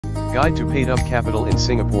Guide to paid-up capital in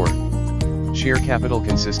Singapore. Share capital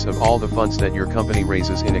consists of all the funds that your company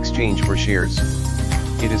raises in exchange for shares.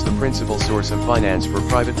 It is the principal source of finance for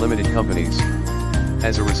private limited companies.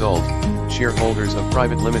 As a result, shareholders of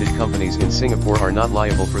private limited companies in Singapore are not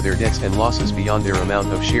liable for their debts and losses beyond their amount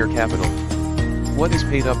of share capital. What is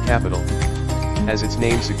paid-up capital? As its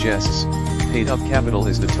name suggests, paid-up capital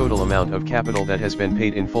is the total amount of capital that has been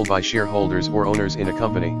paid in full by shareholders or owners in a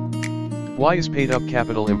company. Why is paid-up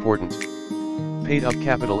capital important? Paid-up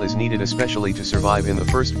capital is needed especially to survive in the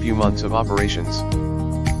first few months of operations.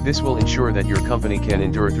 This will ensure that your company can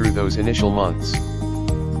endure through those initial months.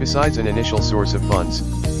 Besides an initial source of funds,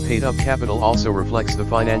 paid-up capital also reflects the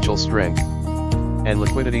financial strength and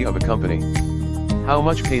liquidity of a company. How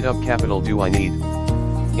much paid-up capital do I need?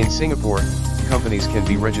 In Singapore, companies can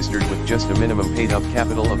be registered with just a minimum paid-up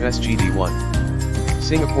capital of SGD1.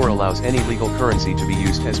 Singapore allows any legal currency to be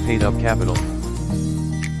used as paid-up capital.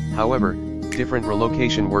 However, different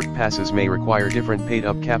relocation work passes may require different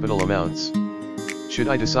paid-up capital amounts. Should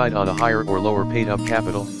I decide on a higher or lower paid-up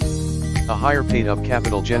capital? A higher paid-up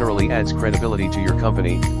capital generally adds credibility to your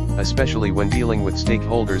company, especially when dealing with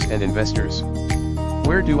stakeholders and investors.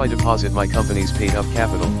 Where do I deposit my company's paid-up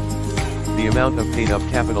capital? The amount of paid-up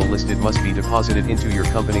capital listed must be deposited into your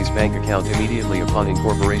company's bank account immediately upon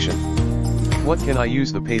incorporation. What can I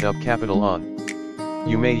use the paid-up capital on?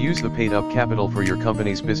 You may use the paid-up capital for your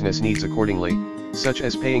company's business needs accordingly, such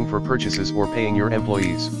as paying for purchases or paying your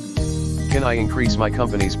employees. Can I increase my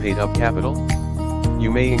company's paid-up capital?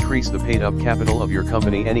 You may increase the paid-up capital of your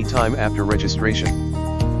company anytime after registration.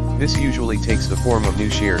 This usually takes the form of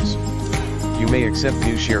new shares. You may accept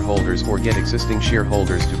new shareholders or get existing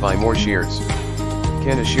shareholders to buy more shares.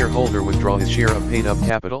 Can a shareholder withdraw his share of paid-up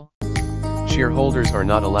capital? Shareholders are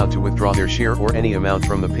not allowed to withdraw their share or any amount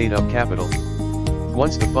from the paid-up capital.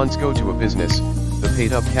 Once the funds go to a business, the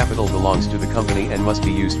paid-up capital belongs to the company and must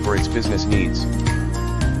be used for its business needs.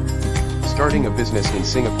 Starting a business in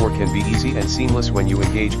Singapore can be easy and seamless when you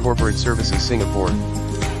engage Corporate Services Singapore.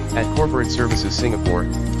 At Corporate Services Singapore,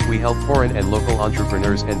 we help foreign and local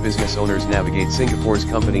entrepreneurs and business owners navigate Singapore's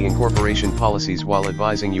company incorporation policies while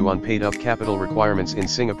advising you on paid-up capital requirements in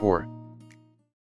Singapore.